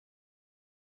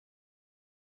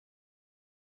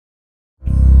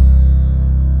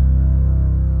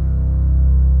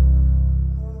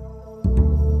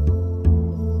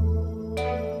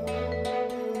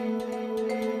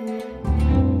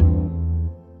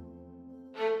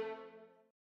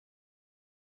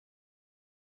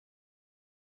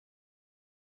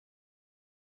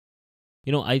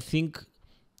I think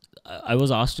I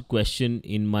was asked a question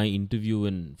in my interview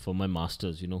and for my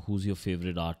masters, who's your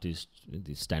favorite artist?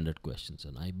 The standard questions.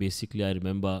 And I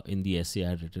remember in the essay I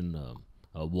had written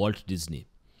Walt Disney,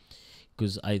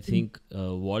 because I think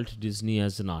Walt Disney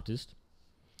as an artist,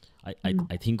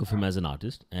 I think of him as an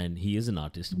artist, and he is an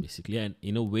artist basically. And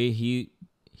in a way, he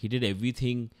did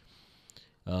everything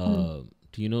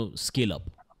to, scale up.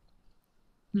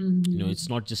 It's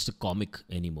not just a comic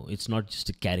anymore. It's not just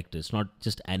a character. It's not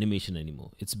just animation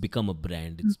anymore. It's become a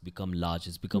brand. It's become large.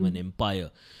 It's become an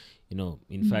empire.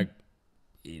 In fact,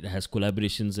 it has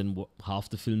collaborations, and half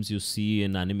the films you see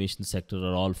in animation sector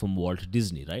are all from Walt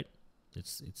Disney, right?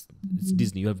 It's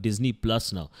Disney. You have Disney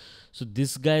Plus now. So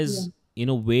this guy's, in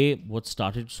a way, what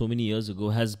started so many years ago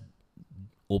has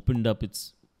opened up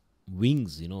its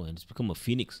wings, and it's become a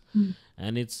phoenix.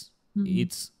 And it's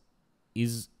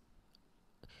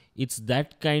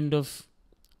that kind of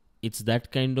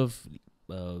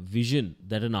vision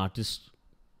that an artist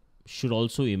should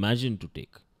also imagine to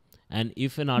take. And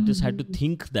if an artist had to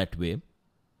think that way,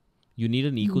 you need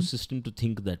an ecosystem to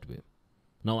think that way.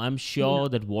 Now, I'm sure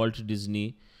that Walt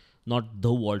Disney, not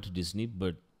the Walt Disney,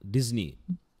 but Disney,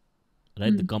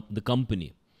 right, the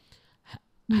company,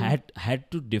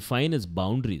 had to define its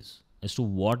boundaries as to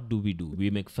what do. We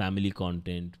make family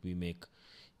content, we make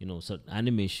certain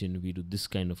animation, we do this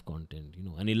kind of content.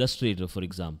 An illustrator, for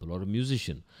example, or a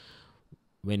musician,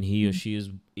 when he or she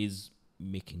is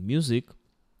making music,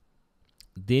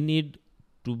 they need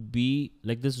to be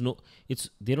like,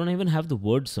 they don't even have the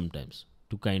words sometimes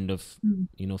to kind of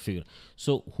figure.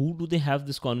 So who do they have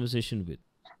this conversation with?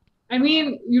 I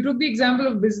mean, you took the example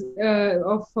of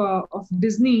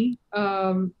Disney.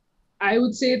 I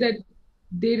would say that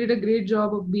they did a great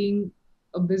job of being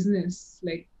a business.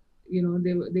 Like,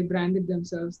 they branded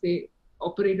themselves. They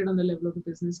operated on the level of the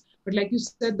business. But like you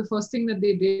said, the first thing that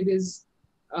they did is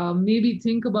maybe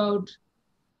think about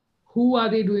who are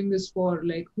they doing this for?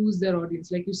 Like, who's their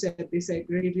audience? Like you said, they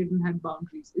segregated and had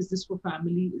boundaries. Is this for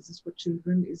family? Is this for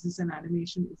children? Is this an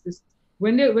animation? Is this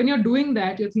when you're doing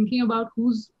that, you're thinking about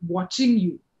who's watching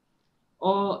you,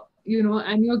 or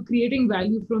and you're creating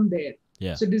value from there.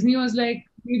 Yeah. So Disney was like,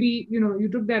 maybe you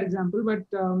took that example, but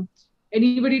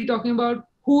anybody talking about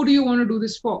who do you want to do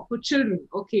this for? For children.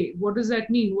 Okay, what does that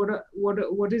mean?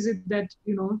 What is it that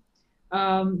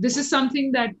this is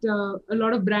something that a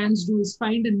lot of brands do, is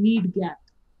find a need gap.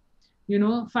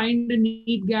 Find a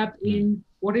need gap in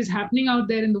what is happening out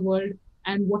there in the world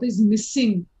and what is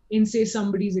missing in, say,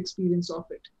 somebody's experience of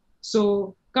it.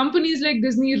 So companies like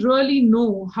Disney really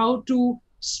know how to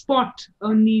spot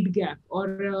a need gap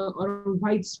or a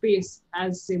white space,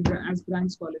 as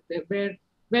brands call it,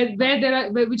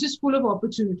 which is full of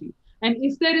opportunity. And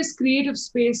if there is creative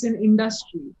space in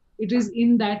industry, it is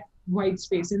in that white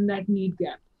space, in that need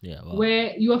gap,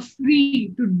 where you are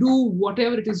free to do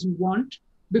whatever it is you want,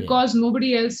 because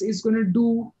nobody else is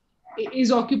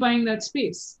occupying that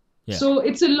space. Yeah. So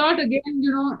it's a lot, again,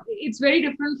 it's very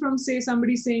different from, say,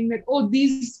 somebody saying that, oh,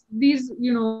 these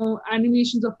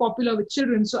animations are popular with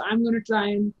children, so I'm going to try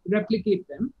and replicate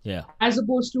them. Yeah. As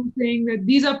opposed to saying that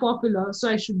these are popular, so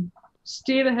I should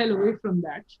stay the hell away from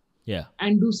that. Yeah.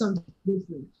 And do something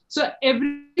different. So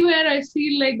everywhere I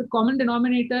feel like the common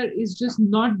denominator is just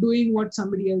not doing what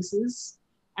somebody else is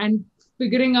and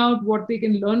figuring out what they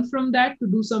can learn from that to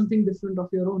do something different of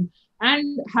your own.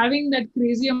 And having that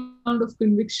crazy amount of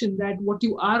conviction that what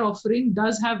you are offering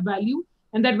does have value,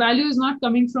 and that value is not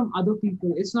coming from other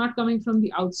people. It's not coming from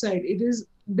the outside.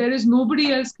 There is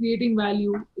nobody else creating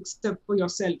value except for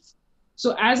yourself.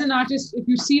 So as an artist, if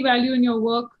you see value in your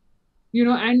work,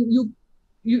 and you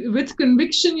with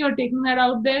conviction, you're taking that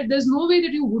out there, there's no way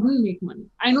that you wouldn't make money.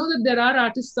 I know that there are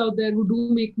artists out there who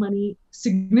do make money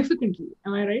significantly.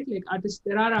 Am I right? Like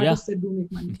there are artists that do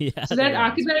make money. Yeah, so that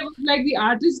archetype of like the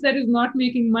artist that is not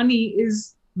making money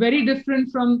is very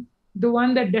different from the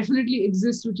one that definitely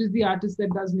exists, which is the artist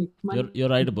that does make money. You're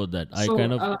right about that.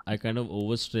 So, I kind of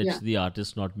overstretched the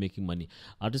artist not making money.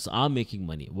 Artists are making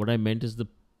money. What I meant is the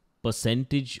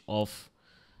percentage of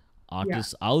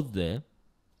artists out there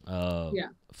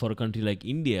for a country like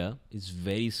India is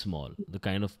very small. The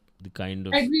kind of I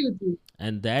agree with you.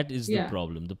 And that is the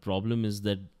problem. The problem is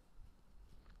that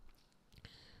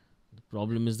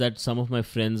some of my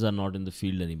friends are not in the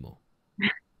field anymore.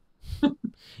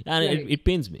 And it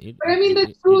pains me. But I mean,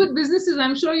 that's true with businesses.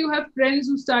 I'm sure you have friends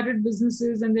who started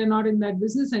businesses and they're not in that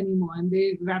business anymore, and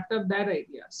they wrapped up that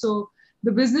idea. So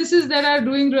the businesses that are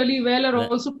doing really well are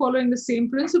also following the same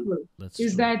principle.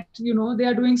 That they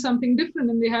are doing something different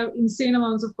and they have insane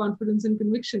amounts of confidence and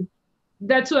conviction.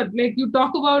 that's what, like, you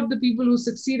talk about the people who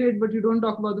succeeded, but you don't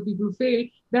talk about the people who fail.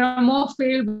 There are more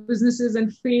failed businesses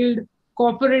and failed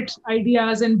corporate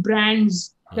ideas and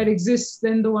brands that exist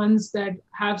than the ones that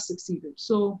have succeeded.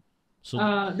 So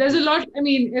So there's a lot. I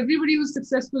mean, everybody who's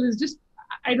successful is just,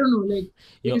 I don't know, like,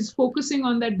 you're is focusing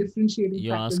on that differentiating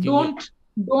you're factor. asking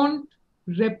me Don't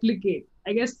replicate.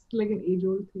 I guess it's like an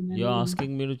age-old thing. I you're don't know.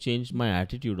 asking me to change my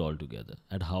attitude altogether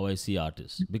at how I see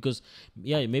artists. Because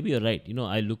yeah, maybe you're right.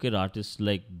 I look at artists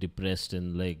like depressed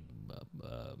and like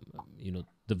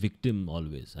the victim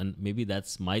always, and maybe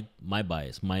that's my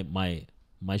bias,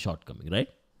 my shortcoming, right?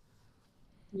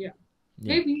 Yeah,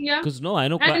 Yeah. maybe, yeah. Because no, I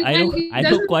know And I know it I know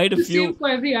doesn't quite a the same few. for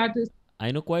every artist.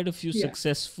 I know quite a few Yeah,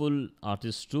 successful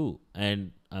artists too,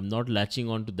 and I'm not latching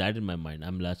on to that in my mind.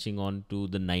 I'm latching on to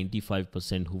the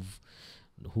 95%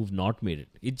 who've not made it.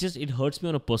 It hurts me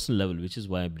on a personal level, which is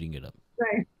why I bring it up.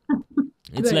 right,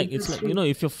 It's right. like it's That's like true.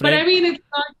 if your But I friend mean, it's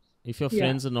not. if your Yeah,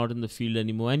 friends are not in the field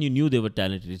anymore and you knew they were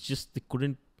talented, it's just they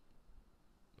couldn't.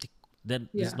 Then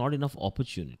there's yeah, not enough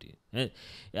opportunity. Yeah,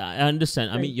 I understand.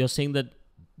 I mean, right. you're saying that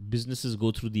businesses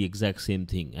go through the exact same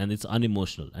thing, and it's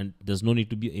unemotional, and there's no need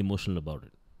to be emotional about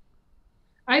it.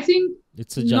 I think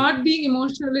It's a not being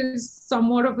emotional is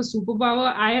somewhat of a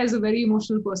superpower. I, as a very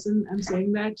emotional person, am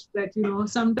saying that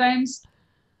sometimes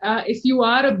if you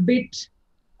are a bit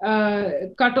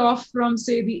cut off from,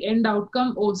 say, the end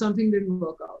outcome, or something didn't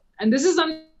work out. And this is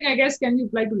something, I guess, can be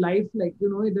applied to life. Like,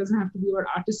 it doesn't have to be about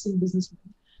artists and businessmen,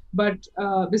 but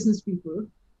business people.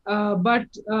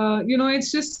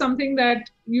 It's just something that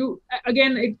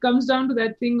again, it comes down to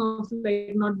that thing of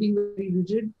like not being very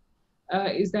rigid.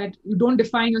 Is that you don't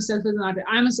define yourself as an artist.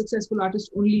 I'm a successful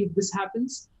artist only if this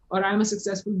happens, or I'm a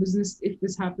successful business if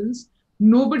this happens.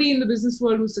 Nobody in the business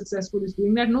world who's successful is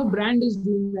doing that. No brand is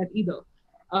doing that either.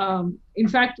 In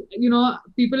fact,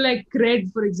 people like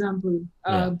Cred, for example,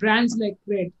 Yeah. brands like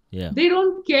Cred, Yeah. they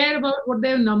don't care about what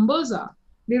their numbers are.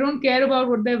 They don't care about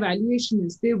what their valuation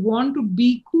is. They want to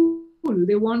be cool.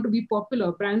 They want to be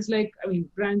popular. Brands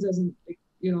as in, like,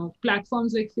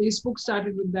 platforms like Facebook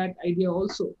started with that idea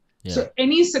also. Yeah. So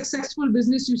any successful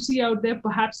business you see out there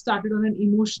perhaps started on an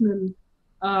emotional,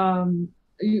 um,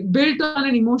 built on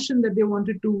an emotion that they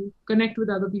wanted to connect with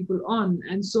other people on.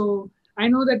 And so I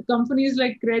know that companies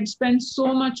like Cred spend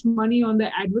so much money on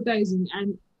their advertising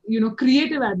and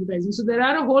creative advertising. So there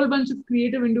are a whole bunch of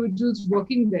creative individuals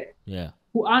working there Yeah.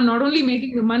 who are not only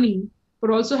making the money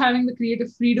but also having the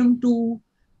creative freedom to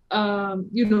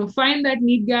find that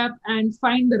need gap and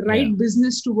find the right Yeah.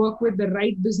 business to work with, the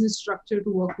right business structure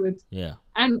to work with, Yeah.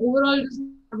 and overall just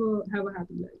have a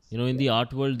happy life. In the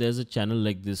art world, there's a channel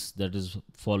like this that is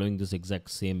following this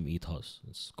exact same ethos.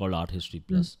 It's called Art History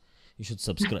Plus. You should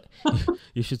subscribe.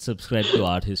 You should subscribe to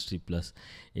Art History Plus.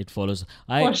 It follows.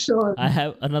 For sure. I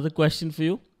have another question for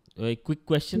you. A quick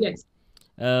question. Yes.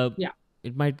 Yeah.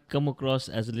 It might come across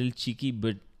as a little cheeky,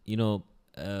 but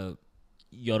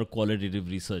you're a qualitative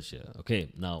researcher.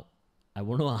 Okay, now I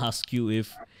want to ask you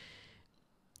if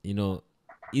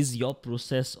is your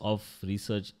process of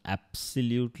research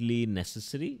absolutely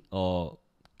necessary, or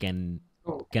can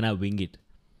I wing it?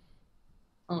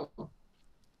 Oh.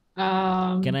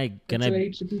 Can I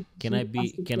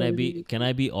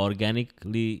be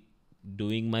organically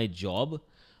doing my job,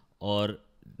 or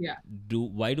yeah,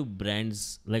 why do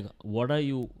brands, like,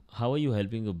 how are you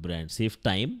helping a brand save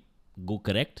time, go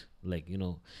correct, like,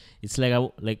 it's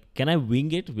like can I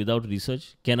wing it without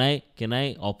research? Can I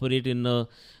operate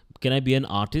can I be an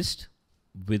artist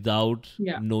without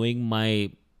knowing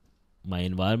my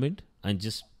environment, and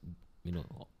just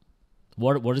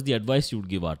what is the advice you would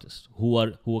give artists who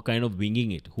are kind of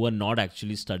winging it, who are not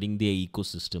actually studying their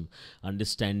ecosystem,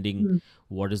 understanding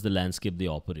what is the landscape they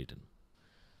operate in?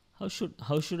 How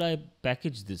should I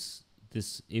package this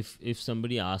if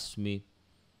somebody asks me,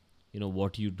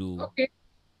 what you do? Okay.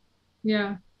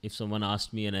 Yeah. If someone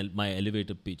asked me my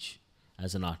elevator pitch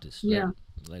as an artist, yeah, right?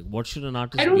 Like, what should an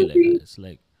artist be like? It's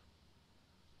like,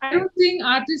 I don't think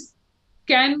artists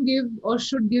can give or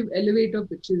should give elevator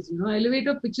pitches.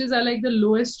 Elevator pitches are like the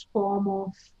lowest form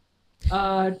of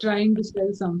trying to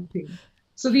sell something.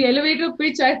 So the elevator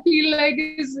pitch, I feel like,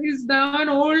 is now an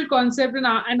old concept, and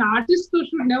an artist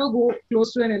should never go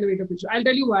close to an elevator pitch. I'll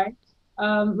tell you why.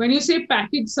 When you say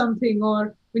package something,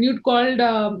 or when you'd called,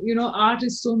 art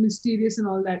is so mysterious and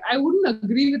all that, I wouldn't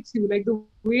agree with you. Like, the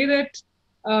way that,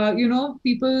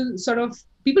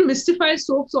 people mystify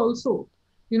soaps also.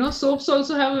 Soaps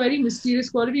also have a very mysterious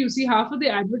quality. You see, half of the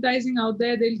advertising out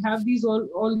there, they'll have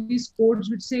all these codes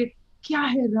which say, "Kya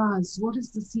hai Raz? What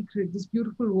is the secret? This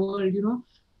beautiful world."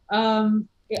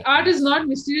 art is not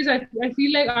mysterious. I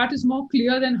feel like art is more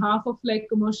clear than half of like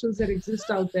commercials that exist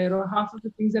out there, or half of the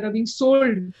things that are being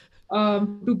sold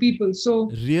to people. So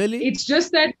Really? it's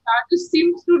just that artists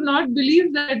seem to not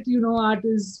believe that art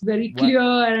is very Why? clear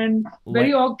and Why?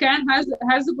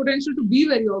 has the potential to be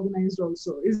very organized.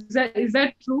 Also, is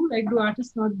that true? Like, do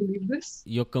artists not believe this?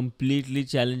 You're completely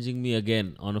challenging me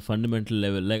again on a fundamental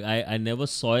level. Like I never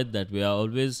saw it that way.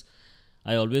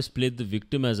 I always played the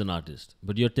victim as an artist.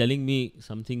 But you're telling me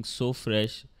something so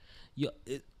fresh. You're,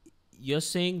 you're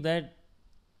saying that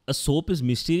a soap is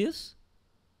mysterious?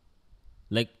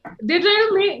 Like, They're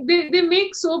trying to they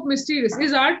make soap mysterious.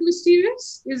 Is art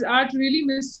mysterious? Is art really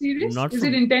mysterious? not Is it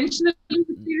for intentionally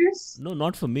mysterious? no,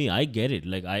 not for me. I get it.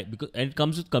 Like because and it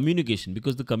comes with communication,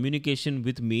 because the communication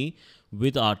with me,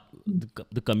 with art,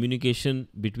 the communication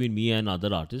between me and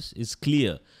other artists is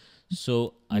clear.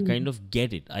 So I kind of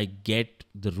get it. I get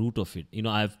the root of it.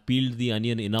 I've peeled the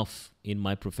onion enough in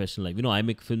my professional life. I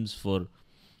make films for,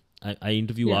 I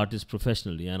interview Yeah, artists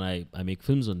professionally, and I make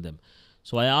films on them.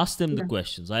 So I ask them the yeah,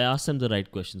 questions. I ask them the right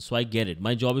questions. So I get it.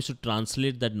 My job is to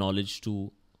translate that knowledge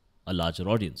to a larger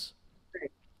audience.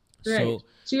 right, right. So,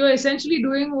 So you're essentially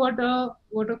doing what a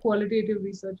qualitative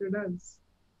researcher does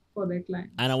for their and I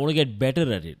clients. want to get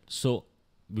better at it. So,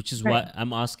 which is Right. why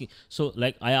I'm asking. So,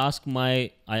 like, I asked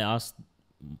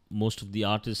most of the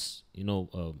artists,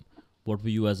 what were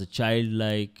you as a child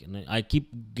like? And I keep,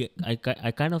 I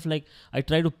kind of like, I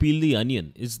try to peel the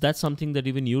onion. Is that something that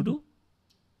even you do?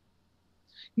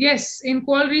 Yes, in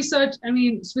qual research, I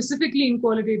mean, specifically in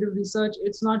qualitative research,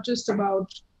 it's not just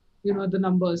about, the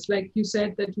numbers. Like you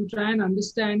said, that you try and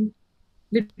understand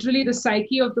literally the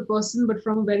psyche of the person, but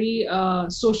from a very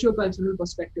socio-cultural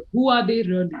perspective. Who are they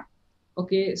really?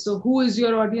 Okay, so who is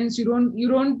your audience? You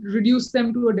don't reduce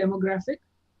them to a demographic.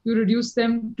 You reduce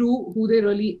them to who they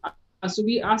really are. So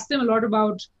we ask them a lot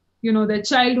about their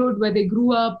childhood, where they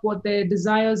grew up, what their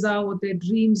desires are, what their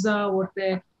dreams are, what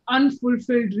their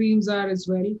unfulfilled dreams are as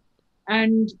well.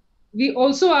 And we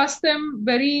also ask them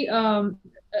very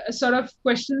sort of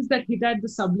questions that hit at the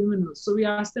subliminal. So we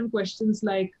ask them questions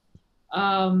like,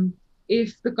 um,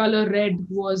 if the color red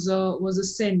was a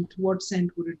scent, what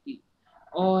scent would it be?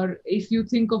 Or if you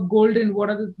think of golden, what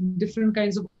are the different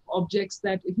kinds of objects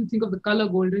that, if you think of the color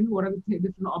golden, what are the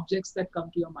different objects that come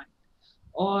to your mind?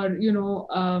 Or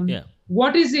Yeah.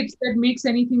 what is it that makes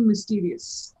anything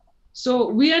mysterious? So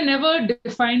we are never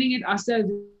defining it ourselves.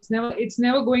 It's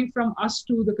never going from us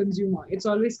to the consumer. It's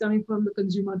always coming from the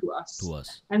consumer to To us.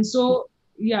 us. And so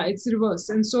yeah, it's reverse.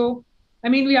 And so I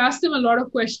mean, we ask them a lot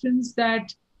of questions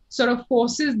that sort of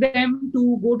forces them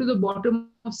to go to the bottom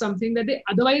of something that they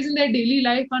otherwise in their daily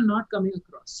life are not coming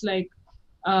across. Like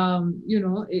about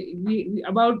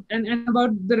and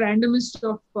about the randomest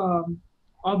of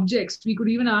objects. We could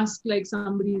even ask like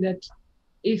somebody that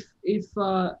if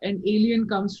an alien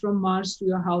comes from Mars to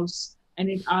your house and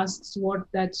it asks what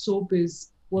that soap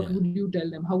is, what Yeah. would you tell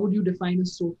them? How would you define a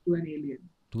soap to an alien?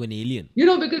 To an alien.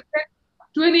 Because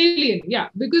to an alien, yeah,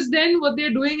 because then what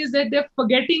they're doing is that they're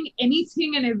forgetting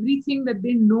anything and everything that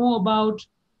they know about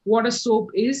what a soap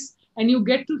is, and you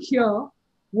get to hear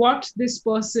what this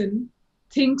person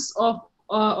thinks of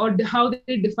or how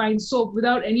they define soap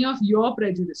without any of your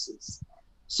prejudices.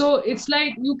 So it's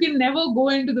like you can never go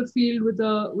into the field with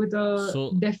a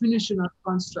So definition or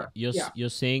construct. Yeah. you're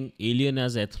saying alien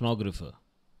as ethnographer.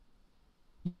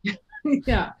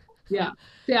 Yeah, yeah.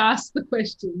 They ask the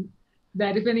question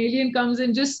that if an alien comes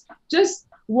and just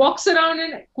walks around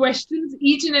and questions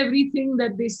each and everything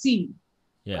that they see,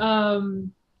 Yeah.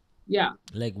 um, yeah,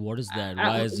 Like, what is that?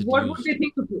 Why is it what would they used?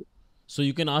 think of it? So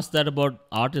you can ask that about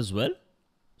art as well.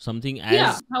 Something Yeah,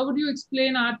 as how would you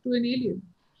explain art to an alien?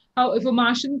 How if a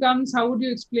Martian comes, how would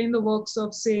you explain the works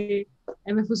of say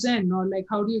M.F. Hussain, or like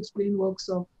how do you explain works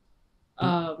of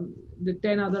to the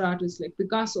 10 other artists like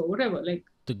Picasso, whatever, like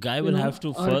the guy will have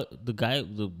to or the guy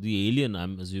the alien,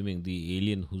 I'm assuming the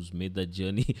alien who's made that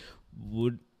journey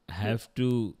would have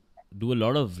to do a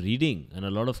lot of reading and a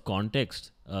lot of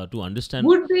context to understand.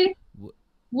 would they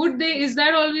would they is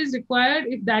that always required?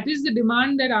 If that is the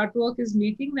demand that artwork is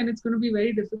making, then it's going to be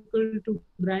very difficult to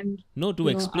brand No, to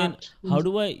explain, art. how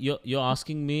do I you're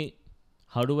asking me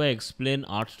how do I explain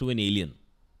art to an alien,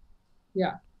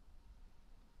 Yeah,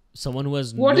 someone who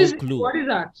has what no is clue? what is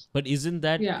art? But isn't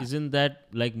that Yeah, isn't that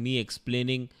like me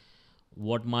explaining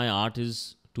what my art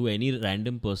is to any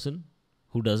random person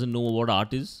who doesn't know what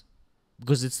art is?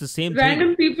 Because it's the same thing.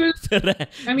 random people, I the,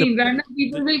 mean random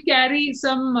people the will carry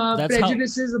some that's how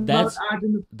prejudices about that's art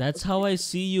in the that's first how I place.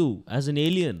 see you as an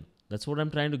alien. That's what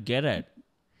I'm trying to get at.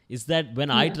 Is that when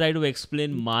I Yeah, try to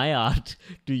explain my art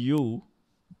to you,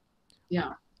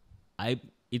 yeah, I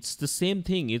it's the same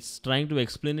thing. It's trying to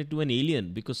explain it to an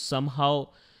alien because somehow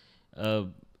uh,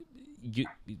 you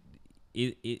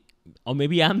it, or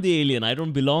maybe I'm the alien. I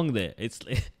don't belong there. It's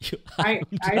like I'm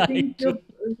I trying think to.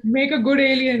 you make a good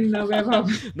alien,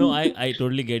 Vaibhav. No, I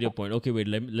totally get your point. Okay, wait.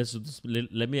 Let's do this.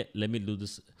 Let me do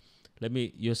this. You're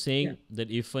Yeah, saying that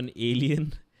if an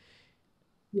alien,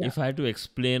 yeah, if I had to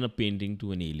explain a painting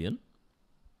to an alien,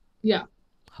 yeah,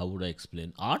 how would I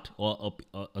explain art or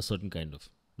a certain kind of?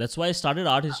 That's why I started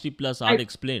Art History Plus I Art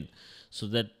Explained, so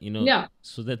that yeah,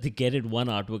 so that they get it one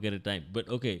artwork at a time. But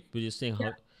okay, we're just saying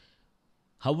yeah,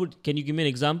 how would, can you give me an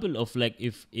example of, like,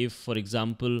 if for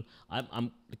example,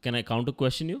 I'm can I counter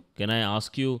question you? Can I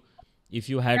ask you, if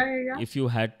you had, yeah, yeah,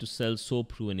 yeah. to sell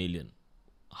soap to an alien,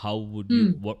 how would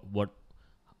you, Hmm. what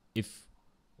if,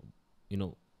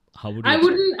 how would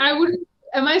you I wouldn't.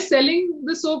 Am I selling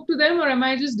the soap to them, or am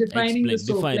I just defining the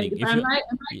explain soap? Like, defining if if you am I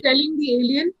yeah telling the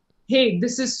alien, hey,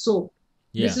 this is soap.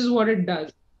 This yeah is what it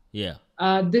does. yeah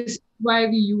This is why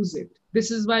we use it.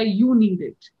 This is why you need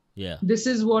it. yeah This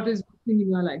is what is working in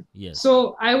your life. yes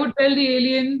So I would tell the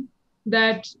alien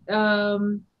that,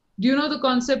 do you know the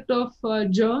concept of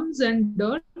germs and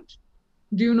dirt?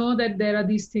 Do you know that there are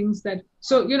these things that,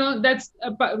 so that's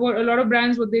what a lot of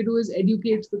brands, what they do is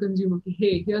educate the consumer.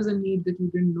 Hey, here's a need that you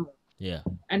didn't know, yeah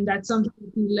and that's something I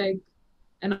feel like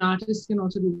an artist can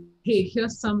also do. Hey,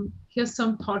 here's some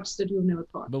thoughts that you've never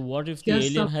thought. but what if the Here's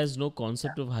alien some, has no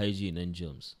concept of hygiene and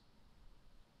germs?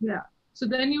 yeah. So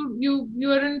then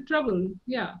you are in trouble.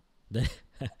 Yeah,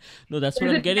 No, that's what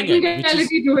there's I'm a getting at, which is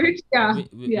technicality to it. Yeah,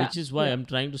 yeah, which is why yeah. I'm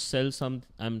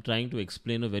trying to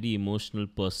explain a very emotional,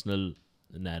 personal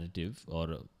narrative, or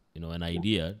an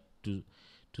idea to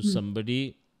Hmm. somebody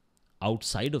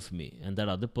outside of me, and that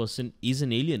other person is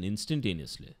an alien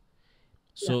instantaneously.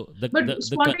 Yeah. So But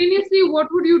spontaneously, what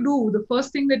would you do? The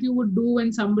first thing that you would do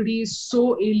when somebody is so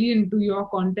alien to your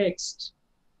context,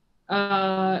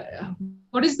 uh,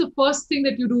 what is the first thing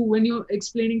that you do when you're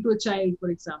explaining to a child, for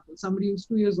example, somebody who's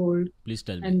 2 years old, please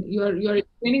tell me. and you're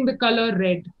explaining the color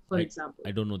red, for I example?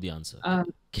 I don't know the answer. Uh,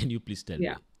 Can you please tell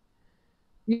yeah,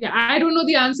 me? yeah. I don't know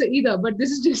the answer either, but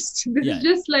this is just this is Yeah,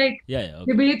 just like yeah,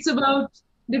 okay. debates about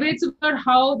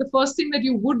how the first thing that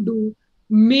you would do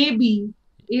maybe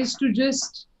is to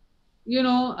just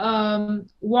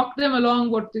walk them along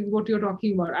what you're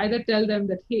talking about. Either tell them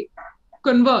that, hey,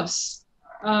 converse,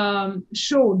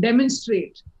 show,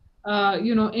 demonstrate,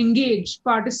 engage,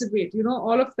 participate,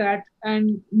 all of that,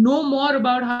 and know more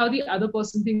about how the other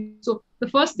person thinks. So the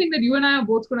first thing that you and I are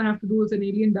both going to have to do if an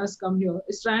alien does come here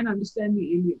is try and understand the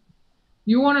alien.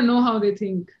 You want to know how they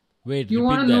think. Wait, You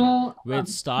want repeat to that. know, Wait,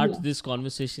 start yeah, this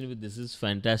conversation with this is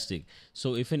fantastic.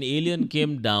 So if an alien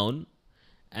came down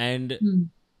and hmm,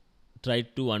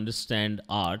 tried to understand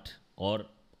art or a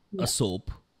yeah,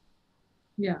 soap,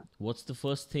 yeah. what's the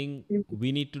first thing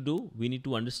we need to do? We need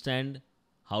to understand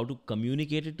how to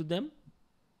communicate it to them,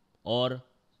 or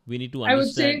we need to I would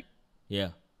understand. say Yeah.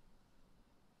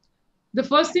 the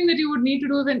first thing that you would need to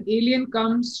do if an alien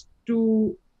comes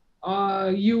to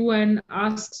you and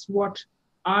asks what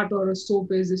art or a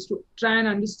soap is to try and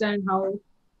understand how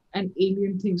an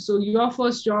alien thinks. So your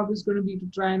first job is going to be to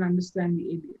try and understand the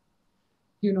alien.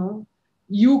 You know,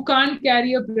 you can't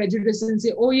carry a prejudice and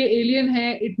say, "Oh, ये alien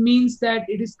है. It means that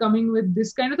it is coming with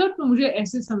this kind of thought." तो मुझे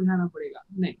ऐसे समझाना पड़ेगा.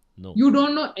 नहीं. No. You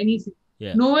don't know anything.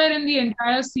 Yeah. Nowhere in the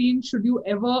entire scene should you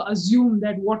ever assume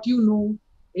that what you know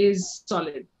is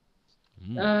solid.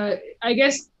 Mm. I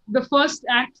guess the first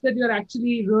act that you're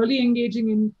actually really engaging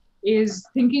in is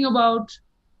thinking about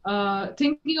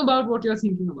what you're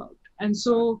thinking about. And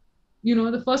so,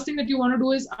 the first thing that you want to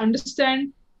do is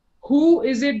understand who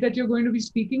is it that you're going to be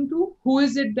speaking to, who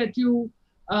is it that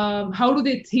how do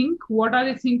they think, what are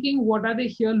they thinking, what are they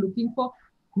here looking for.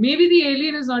 Maybe the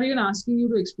alien is not even asking you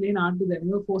to explain art to them,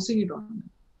 you're forcing it on them.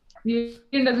 The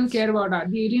alien doesn't care about art.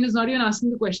 The alien is not even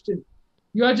asking the question.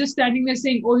 You're just standing there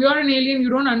saying, "Oh, you're an alien. You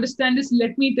don't understand this.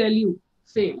 Let me tell you."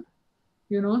 Fail.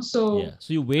 So Yeah.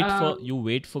 So you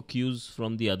wait for cues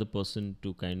from the other person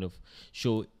to kind of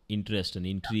show interest and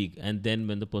intrigue, and then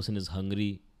when the person is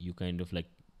hungry, you kind of like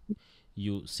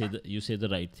you say the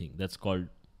right thing. That's called.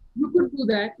 you could do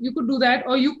that. You could do that,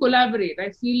 or you collaborate. I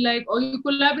feel like, or you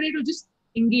collaborate or just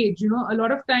engage. A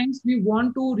lot of times we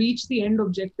want to reach the end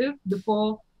objective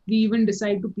before we even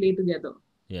decide to play together.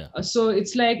 Yeah. So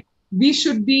it's like we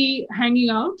should be hanging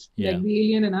out, Yeah. like the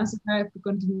alien and us, if I have to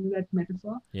continue that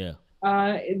metaphor. Yeah.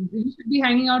 We should be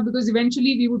hanging out because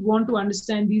eventually we would want to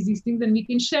understand these things and we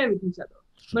can share with each other.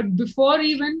 True. But before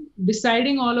even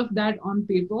deciding all of that on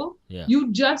paper, Yeah.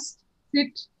 you just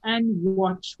sit and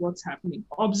watch what's happening.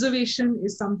 Observation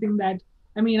is something that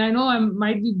I mean, I know I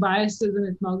might be biased as an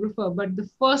ethnographer, but the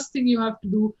first thing you have to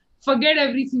do, forget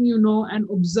everything you know and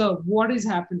observe what is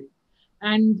happening.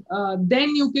 And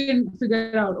then you can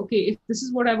figure out, okay, if this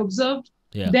is what I've observed,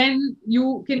 Yeah. then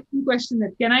you can question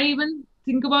that. Can I even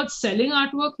think about selling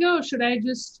artwork here, or should I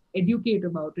just educate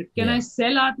about it? Can I Yeah.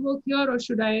 sell artwork here, or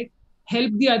should I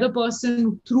help the other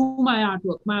person through my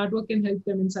artwork? My artwork can help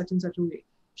them in such and such a way.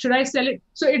 Should I sell it?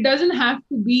 So it doesn't have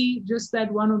to be just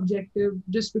that one objective,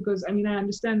 just because, I mean, I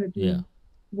understand that Yeah.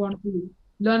 you want to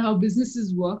learn how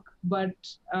businesses work, but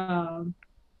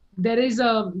there is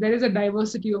a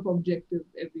diversity of objective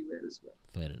everywhere as well.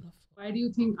 Fair enough. Why do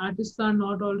you think artists are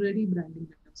not already branding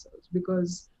themselves?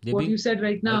 Because They're what being you said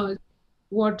right I now is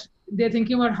what they're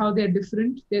thinking about, how they're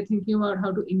different. They're thinking about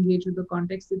how to engage with the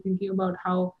context. They're thinking about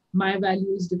how my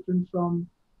value is different from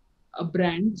a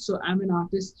brand. So I'm an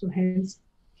artist. So hence,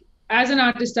 as an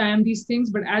artist, I am these things,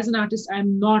 but as an artist,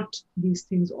 I'm not these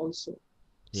things also.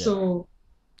 yeah. So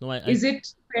No, is it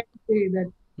fair to say that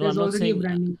no, I'm there's not already a saying.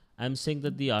 branding? I'm saying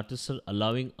that the artists are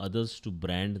allowing others to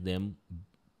brand them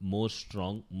more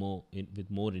strong, with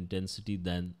more intensity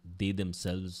than they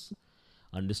themselves,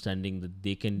 understanding that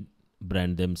they can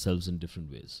brand themselves in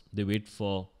different ways. They wait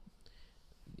for,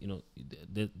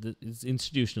 it's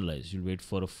institutionalized. You'll wait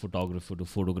for a photographer to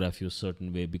photograph you a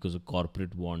certain way because a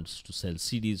corporate wants to sell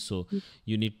CDs. So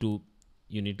you need to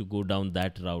go down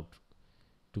that route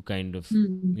to kind of,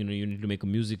 Mm-hmm. you need to make a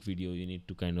music video. You need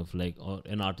to kind of like, or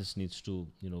an artist needs to,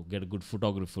 get a good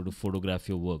photographer to photograph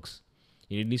your works.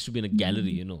 It needs to be in a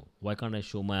gallery. Why can't I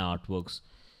show my artworks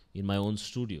in my own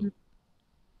studio?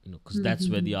 Because that's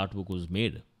where the artwork was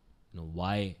made.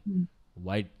 Why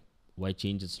why why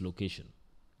change its location?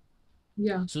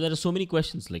 Yeah. So there are so many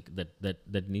questions like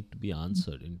that need to be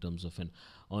answered in terms of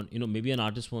maybe an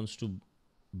artist wants to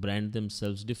brand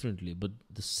themselves differently, but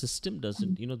the system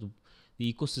doesn't,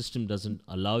 the ecosystem doesn't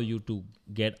allow you to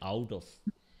get out of,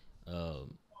 uh,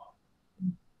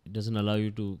 it doesn't allow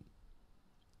you to,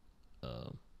 uh,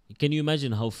 can you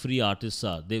imagine how free artists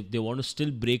are? They want to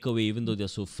still break away even though they're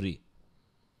so free.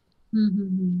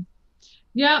 Mm-hmm.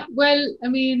 Yeah. Well, I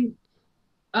mean,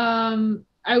 um,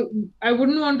 I I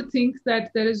wouldn't want to think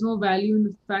that there is no value in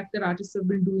the fact that artists have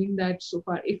been doing that so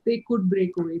far. If they could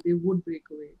break away, they would break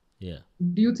away. Yeah.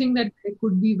 Do you think that there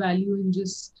could be value in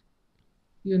just,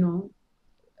 you know,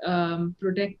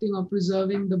 protecting or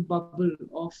preserving the bubble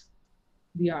of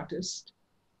the artist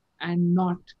and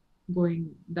not going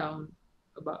down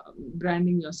about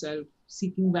branding yourself,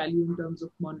 seeking value in terms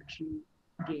of monetary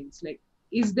gains? Like,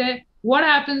 is there, what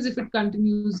happens if it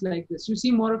continues like this? You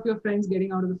see more of your friends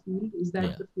getting out of the field. Is that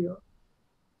Yeah. the fear?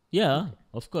 Yeah, Okay.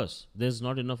 of course. There's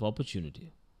not enough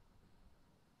opportunity.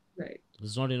 Right.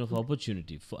 There's not enough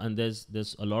opportunity for, and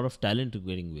there's a lot of talent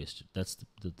getting wasted. That's the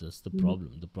Mm-hmm.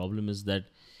 problem. The problem is that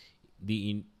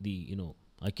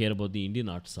I care about the Indian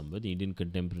art somewhere, the Indian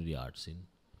contemporary art scene.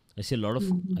 I see a lot of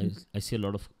Mm-hmm. I see a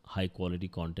lot of high quality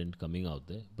content coming out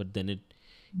there, but then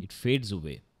it fades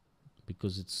away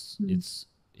because it's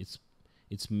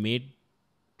it's made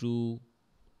to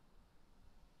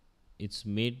it's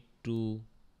made to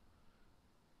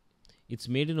it's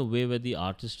made in a way where the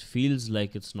artist feels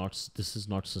like this is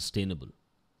not sustainable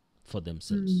for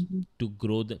themselves Mm-hmm. to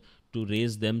grow to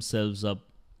raise themselves up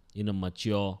in a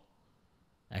mature,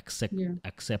 Yeah.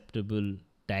 acceptable,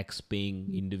 tax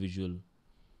paying individual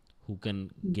who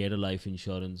can get a life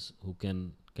insurance, who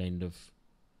can kind of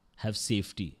have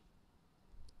safety.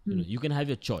 You can have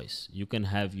your choice. You can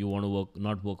have, you want to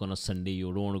not work on a Sunday,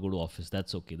 you don't want to go to office,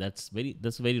 that's okay. That's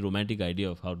a very romantic idea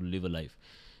of how to live a life,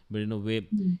 but in a way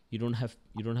you don't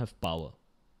have power.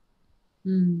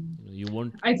 Mm-hmm. You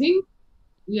won't I think,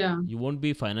 yeah. you won't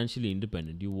be financially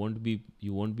independent. You won't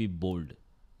be bold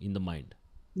in the mind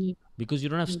Yeah. because you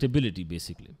don't have Yeah. stability.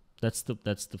 Basically, that's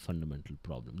the fundamental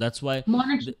problem. That's why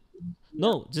Monetary. Yeah.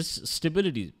 no, just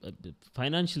stability,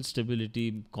 financial stability,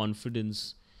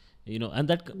 confidence, and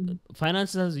that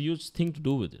finance has a huge thing to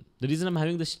do with it. The reason I'm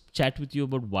having this chat with you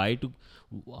about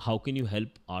how can you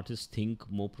help artists think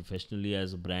more professionally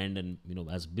as a brand and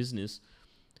as business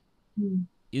Mm-hmm.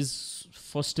 is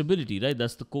for stability, right?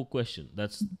 That's the core question.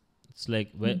 It's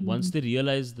like once they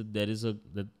realize that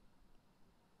that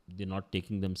they're not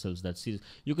taking themselves that serious,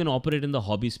 you can operate in the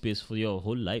hobby space for your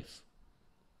whole life.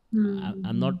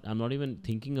 I'm not even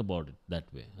thinking about it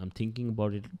that way. I'm thinking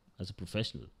about it as a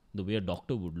professional, the way a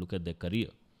doctor would look at their career.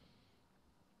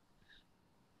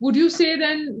 Would you say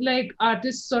then, like,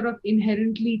 artists sort of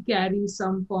inherently carry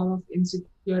some form of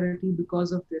insecurity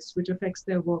because of this, which affects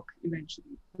their work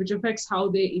eventually, which affects how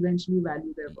they eventually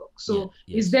value their work? Yeah. So,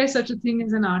 is Yes. there such a thing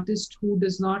as an artist who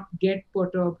does not get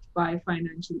perturbed by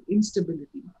financial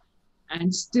instability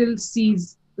and still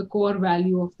sees the core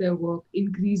value of their work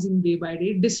increasing day by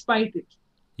day, despite it.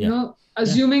 Yeah.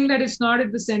 Assuming that it's not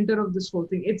at the center of this whole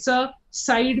thing. It's a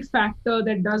side factor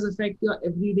that does affect your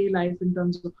everyday life in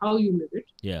terms of how you live it.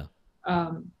 Yeah.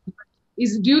 Um,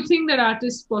 do you think that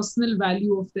artists' personal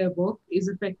value of their work is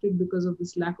affected because of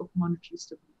this lack of monetary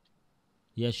stability?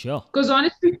 Yeah, sure. Because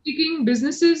honestly speaking,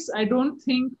 businesses, I don't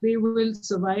think they will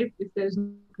survive if there's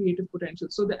no creative potential.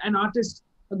 So an artist,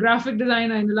 a graphic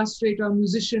designer, an illustrator, a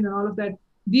musician, and all of that,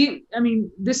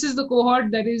 this is the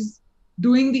cohort that is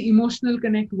doing the emotional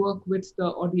connect work with the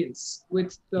audience,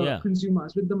 with the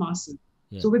consumers, with the masses.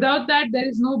 So without that, there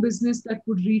is no business that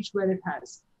would reach where it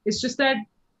has. It's just that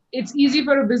it's easy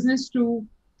for a business to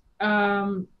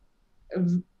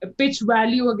pitch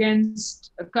value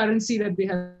against a currency that they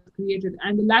have created,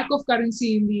 and the lack of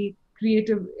currency in the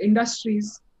creative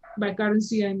industries. By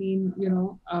currency, I mean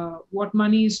what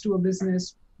money is to a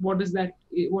business. What is that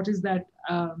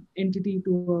entity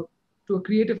to a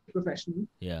creative professional?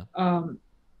 Yeah.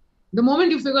 The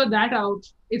moment you figure that out,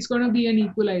 it's going to be an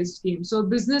equalized game. So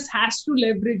business has to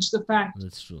leverage the fact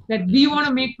that we want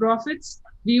to make profits,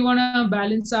 we want to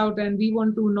balance out, and we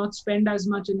want to not spend as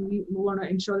much, and we want to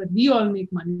ensure that we all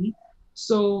make money.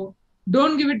 So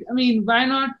don't give it, why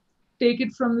not take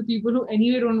it from the people who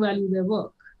anyway don't value their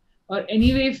work, or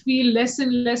anyway feel less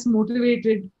and less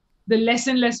motivated the less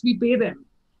and less we pay them,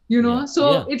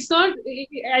 It's not,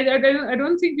 I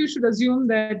don't think you should assume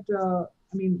that,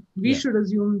 we should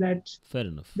assume that fair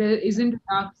enough. There isn't a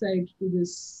dark side to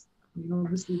this.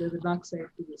 Obviously there's a dark side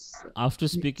to this. After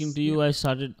speaking to you,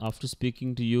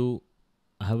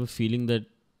 I have a feeling that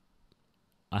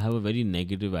I have a very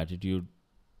negative attitude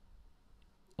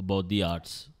about the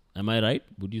arts. Am I right?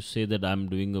 Would you say that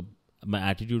my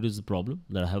attitude is the problem?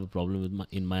 That I have a problem with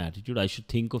my attitude? I should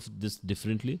think of this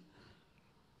differently?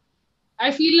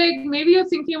 I feel like maybe you're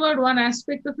thinking about one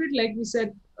aspect of it, like we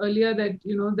said earlier, that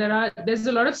there's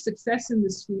a lot of success in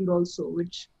this field also,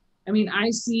 which I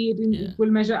see it in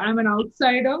equal measure. I'm an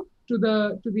outsider to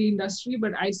the industry,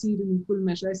 but I see it in equal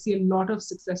measure. I see a lot of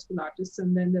successful artists,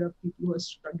 and then there are people who are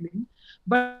struggling.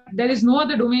 But there is no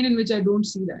other domain in which I don't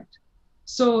see that.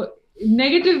 So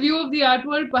negative view of the art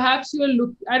world, perhaps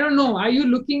I don't know, are you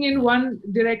looking in one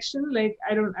direction? Like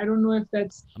I don't know if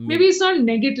that's maybe it's not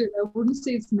negative. I wouldn't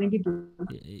say it's negative,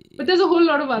 but there's a whole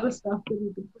lot of other stuff that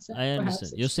we could say. I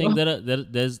understand. You're saying there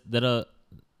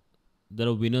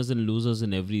are winners and losers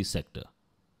in every sector.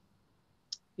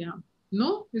 Yeah.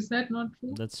 No, is that not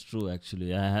true? That's true,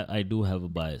 actually. I do have a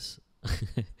bias.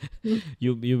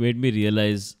 You made me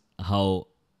realize how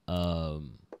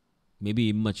maybe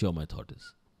immature my thought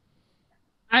is.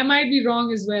 I might be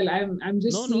wrong as well. I'm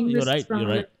just seeing you're this right. from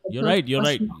You're right. You're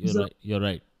right. Yeah.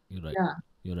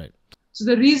 You're right. So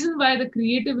the reason why the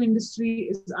creative industry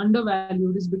is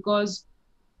undervalued is because,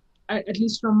 at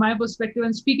least from my perspective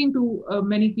and speaking to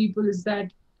many people, is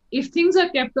that if things are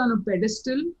kept on a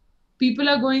pedestal, people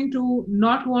are going to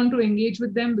not want to engage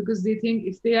with them because they think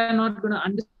if they are not going to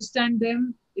understand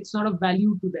them, it's not of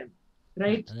value to them.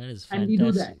 Right? That is fantastic. And we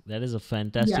do that. That is a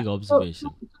fantastic observation.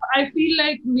 So I feel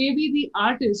like maybe the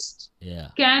artist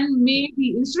can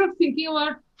instead of thinking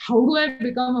about how do I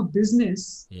become a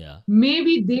business,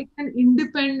 maybe they can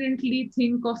independently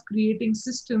think of creating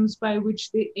systems by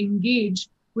which they engage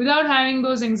without having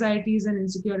those anxieties and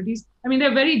insecurities.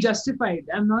 They're very justified.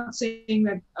 I'm not saying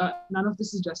that none of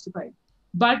this is justified.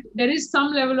 But there is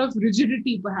some level of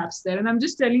rigidity perhaps there. And I'm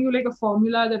just telling you like a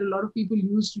formula that a lot of people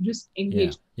use to just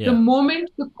engage. The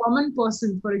moment the common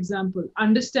person, for example,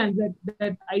 understands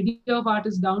that idea of art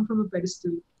is down from a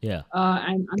pedestal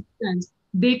and understands,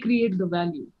 they create the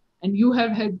value. And you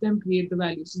have helped them create the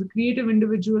value. So the creative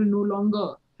individual no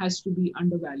longer has to be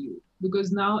undervalued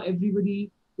because now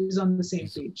everybody is on the same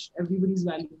page. Everybody's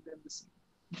valuing them the same.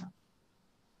 Yeah.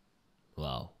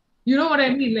 Wow. You know what I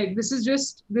mean? Like this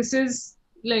is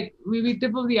like maybe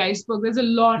tip of the iceberg. There's a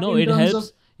lot in terms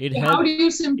of how do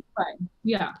you simplify?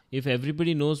 Yeah. If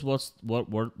everybody knows what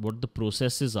the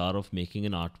processes are of making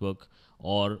an artwork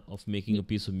or of making a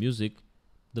piece of music,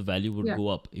 the value would go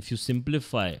up. If you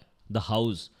simplify the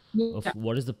house of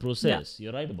what is the process,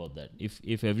 you're right about that.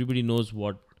 If everybody knows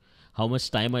how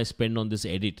much time I spend on this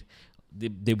edit,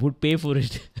 they would pay for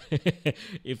it.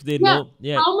 If they know.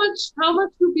 How much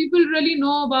do people really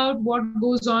know about what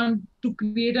goes on to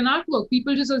create an artwork?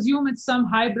 People just assume it's some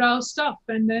highbrow stuff,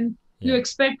 and then you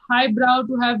expect highbrow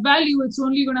to have value. It's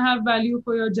only going to have value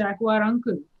for your Jaguar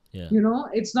uncle.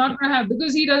 It's not going to have,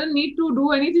 because he doesn't need to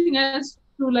do anything else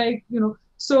to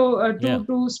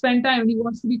to spend time. He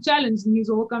wants to be challenged, and he's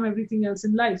overcome everything else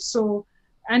in life. So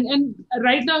and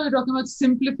right now we're talking about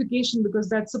simplification because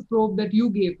that's a probe that you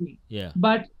gave me. Yeah.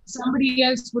 But somebody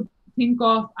else would think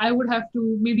of, I would have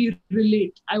to maybe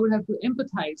relate, I would have to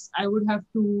empathize, I would have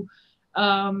to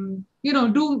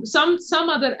do some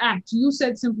other act. You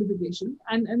said simplification,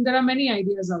 and there are many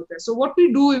ideas out there. So what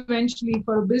we do eventually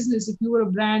for a business, if you were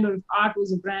a brand or if art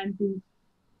was a brand, to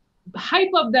hype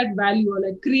up that value or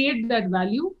like create that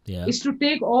value, Yeah. is to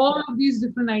take all of these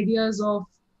different ideas of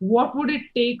what would it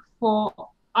take for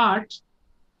art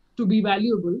to be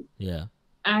valuable, Yeah.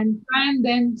 and try and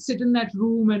then sit in that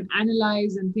room and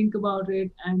analyze and think about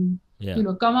it, and Yeah.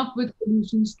 come up with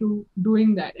solutions to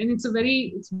doing that. And it's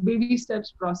baby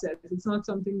steps process. It's not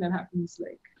something that happens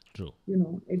like, True.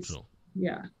 it's True.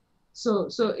 yeah. So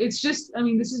it's just, I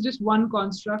mean, this is just one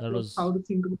construct That of was how to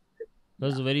think about it. that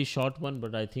was a very short one,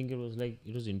 but I think it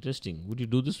was interesting. Would you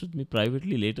do this with me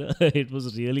privately later? It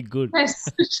was really good. Yes,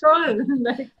 sure.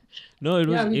 Like, No,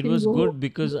 yeah, we it can was go. good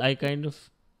because I kind of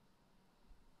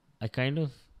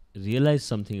realized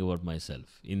something about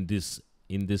myself in this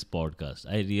podcast.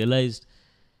 I realized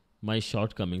my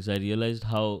shortcomings. I realized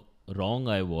how wrong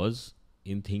I was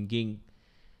in thinking.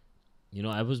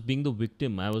 I was being the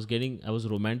victim. I was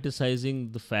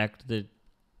romanticizing the fact that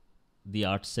the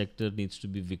art sector needs to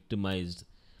be victimized,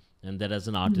 and that as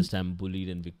an artist I'm bullied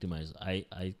and victimized. I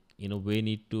in a way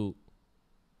need to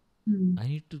Hmm. I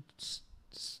need to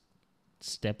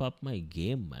step up my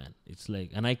game, man. It's like,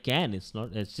 and I can. It's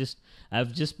not. It's just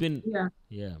I've just been. Yeah.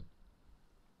 Yeah.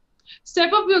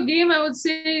 Step up your game, I would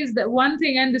say, is that one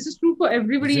thing, and this is true for Is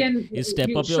everybody. it And is step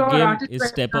you up your sure game? artists Is right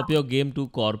step now. up your game too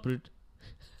corporate?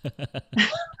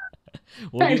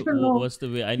 I don't know. What's the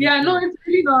way? Yeah, no, it's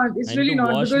really not. It's I need really to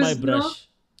not wash my because brush.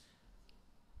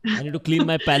 I need to clean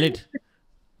my palette.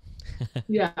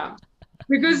 yeah,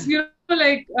 because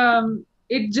like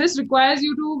it just requires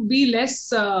you to be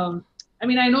less. I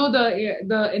mean, I know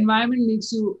the environment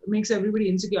makes everybody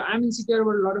insecure. I'm insecure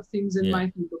about a lot of things in Yeah. my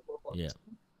field of work Yeah.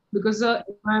 because the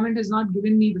environment has not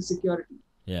given me the security.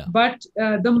 Yeah. But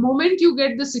the moment you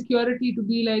get the security to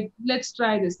be like, let's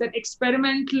try this, that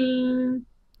experimental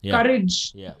Yeah.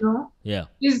 courage, Yeah. Yeah.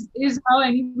 is how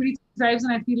anybody thrives.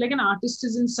 And I feel like an artist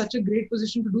is in such a great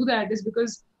position to do that, is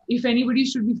because if anybody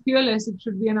should be fearless, it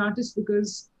should be an artist,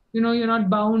 because you're not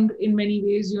bound in many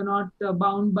ways. You're not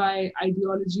bound by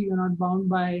ideology. You're not bound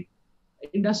by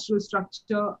industrial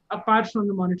structure apart from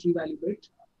the monetary value bit.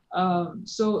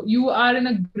 So you are in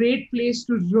a great place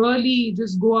to really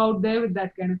just go out there with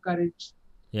that kind of courage,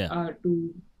 Yeah.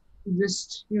 to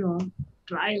just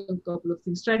try a couple of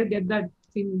things, try to get that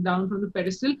thing down from the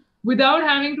pedestal without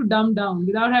having to dumb down,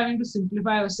 without having to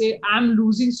simplify or say I'm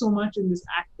losing so much in this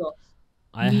act of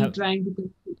I me have. trying to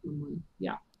compete someone.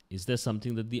 Yeah. Is there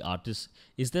something that the artist?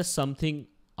 Is there something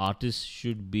artists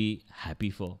should be happy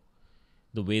for,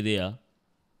 the way they are?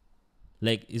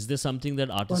 Like, is there something that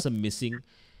artists are missing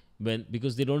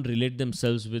because they don't relate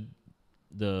themselves with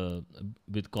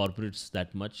corporates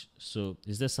that much? So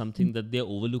is there something that they're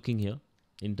overlooking here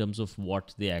in terms of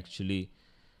what they actually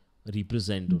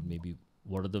represent, or maybe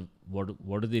what do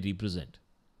they represent?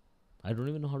 I don't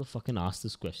even know how to fucking ask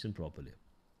this question properly.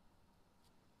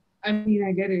 I mean,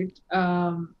 I get it.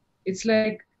 It's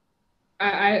like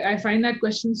I find that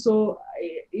question so.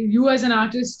 You as an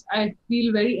artist, I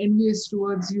feel very envious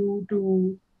towards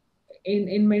you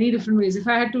in many different ways. If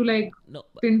I had to like No.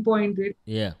 pinpoint it,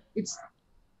 Yeah. it's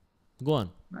Go on.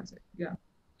 that's it. Yeah.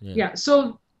 Yeah. Yeah.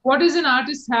 So what does an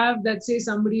artist have that, say,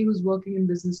 somebody who's working in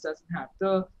business doesn't have?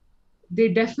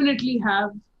 They definitely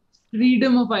have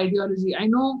freedom of ideology. I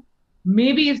know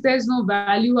maybe if there's no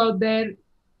value out there,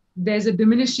 there's a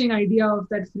diminishing idea of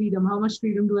that freedom. How much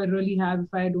freedom do I really have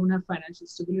if I don't have financial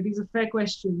stability? Is a fair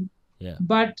question. Yeah.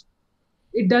 But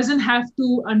it doesn't have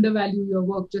to undervalue your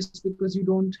work just because you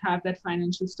don't have that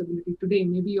financial stability today.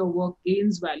 Maybe your work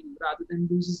gains value rather than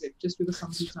loses it just because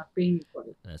somebody's not paying you for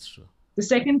it. That's true. The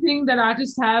second thing that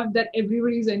artists have that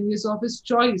everybody's envious of is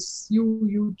choice.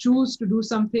 You choose to do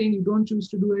something, you don't choose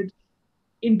to do it.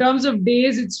 In terms of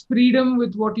days, it's freedom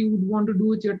with what you would want to do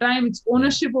with your time. It's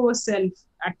ownership over self,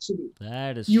 actually.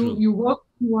 That is true. You work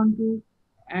if you want to,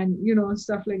 and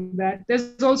stuff like that.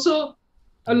 There's also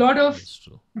a lot of That's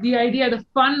true. the idea, the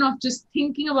fun of just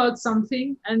thinking about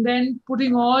something and then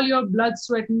putting all your blood,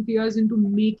 sweat, and tears into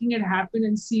making it happen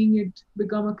and seeing it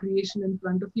become a creation in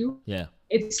front of you. Yeah.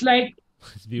 It's like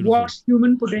It's beautiful. what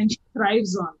human potential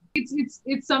thrives on.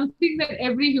 It's something that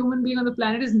every human being on the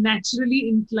planet is naturally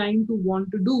inclined to want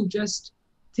to do. Just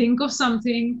think of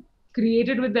something, create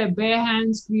it with their bare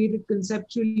hands, create it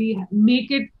conceptually, make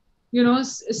it,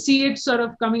 see it sort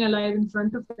of coming alive in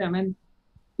front of them. And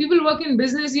people work in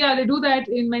business, yeah, they do that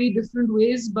in many different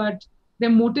ways, but their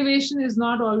motivation is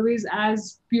not always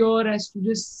as pure as to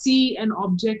just see an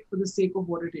object for the sake of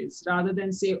what it is, rather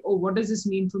than say, oh, what does this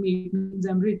mean for me? It means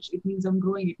I'm rich. It means I'm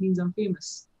growing. It means I'm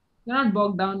famous. You're not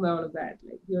bogged down by all of that.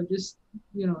 Like you're just,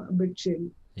 a bit chill.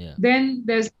 Yeah. Then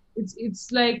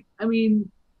it's like, I mean,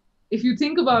 if you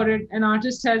think about it, an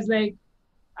artist has like,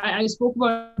 I spoke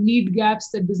about need gaps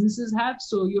that businesses have.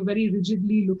 So you're very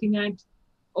rigidly looking at,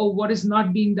 oh, what is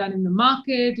not being done in the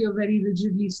market. You're very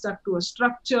rigidly stuck to a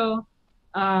structure.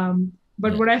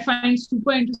 But Yeah. what I find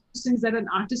super interesting is that an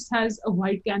artist has a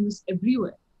white canvas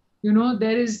everywhere.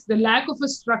 There is the lack of a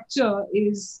structure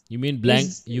is. You mean blank?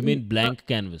 Is, You mean blank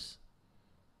canvas?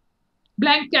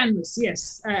 Blank canvas,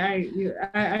 yes. I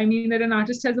mean that an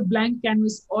artist has a blank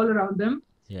canvas all around them.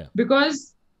 Yeah.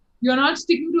 Because you're not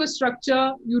sticking to a structure.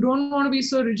 You don't want to be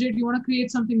so rigid. You want to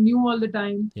create something new all the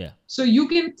time. Yeah. So you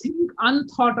can think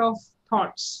unthought of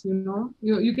thoughts,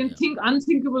 you can think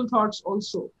unthinkable thoughts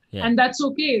also. Yeah. And that's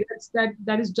okay.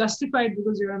 That is justified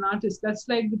because you're an artist. That's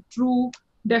like the true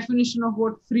definition of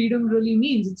what freedom really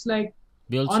means. It's like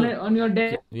on your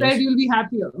deathbed, you'll be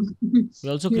happier. We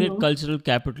also create cultural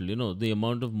capital, the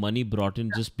amount of money brought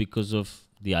in just because of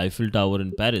the Eiffel Tower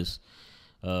in Paris,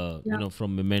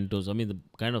 from mementos. I mean, the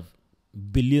kind of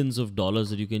billions of dollars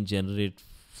that you can generate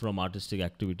from artistic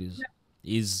activities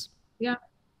is... Yeah.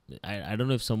 I don't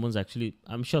know if someone's actually...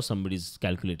 I'm sure somebody's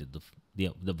calculated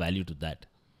the value to that.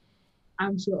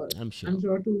 I'm sure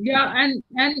too. Yeah. And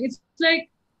it's like,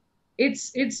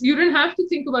 it's you don't have to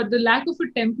think about the lack of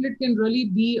a template can really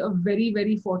be a very,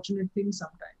 very fortunate thing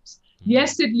sometimes.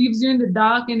 Yes, it leaves you in the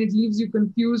dark and it leaves you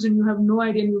confused and you have no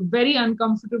idea and you're very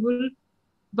uncomfortable.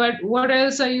 But what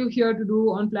else are you here to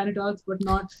do on planet Earth but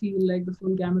not feel like the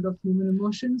full gamut of human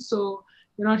emotions? So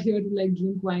you're not here to like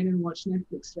drink wine and watch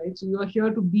Netflix, right? So you're here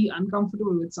to be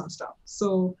uncomfortable with some stuff.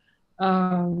 So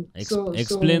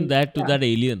explain that to that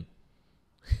alien.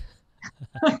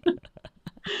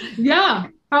 Yeah.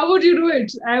 How would you do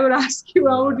it? I would ask you,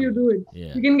 how would you do it?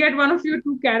 Yeah. You can get one of your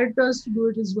two characters to do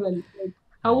it as well. Like,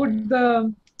 how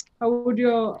would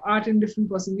your art and different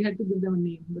person? We had to give them a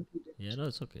name, but we did. Yeah, no,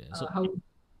 it's okay. So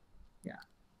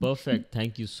perfect.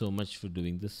 Thank you so much for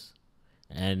doing this.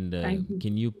 And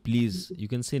can you please, you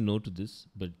can say no to this,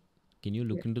 but can you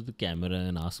look into the camera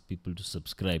and ask people to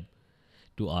subscribe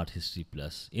to Art History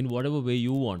Plus in whatever way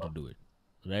you want to do it?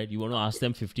 Right? You want to ask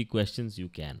them 50 questions, you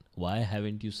can. Why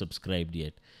haven't you subscribed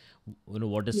yet?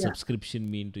 What does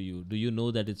subscription mean to you? Do you know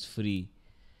that it's free?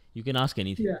 You can ask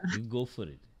anything. Yeah. You go for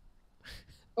it.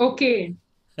 Okay.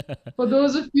 For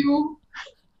those of you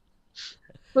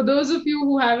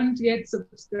who haven't yet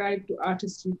subscribed to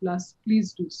Artistry Plus,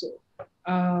 please do so.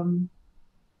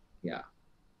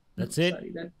 That's it.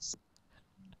 Sorry,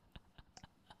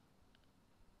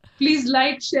 please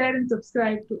like, share, and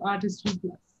subscribe to Artistry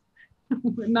Plus.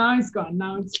 Now it's gone.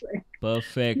 Now it's like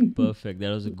perfect. That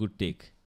was a good take.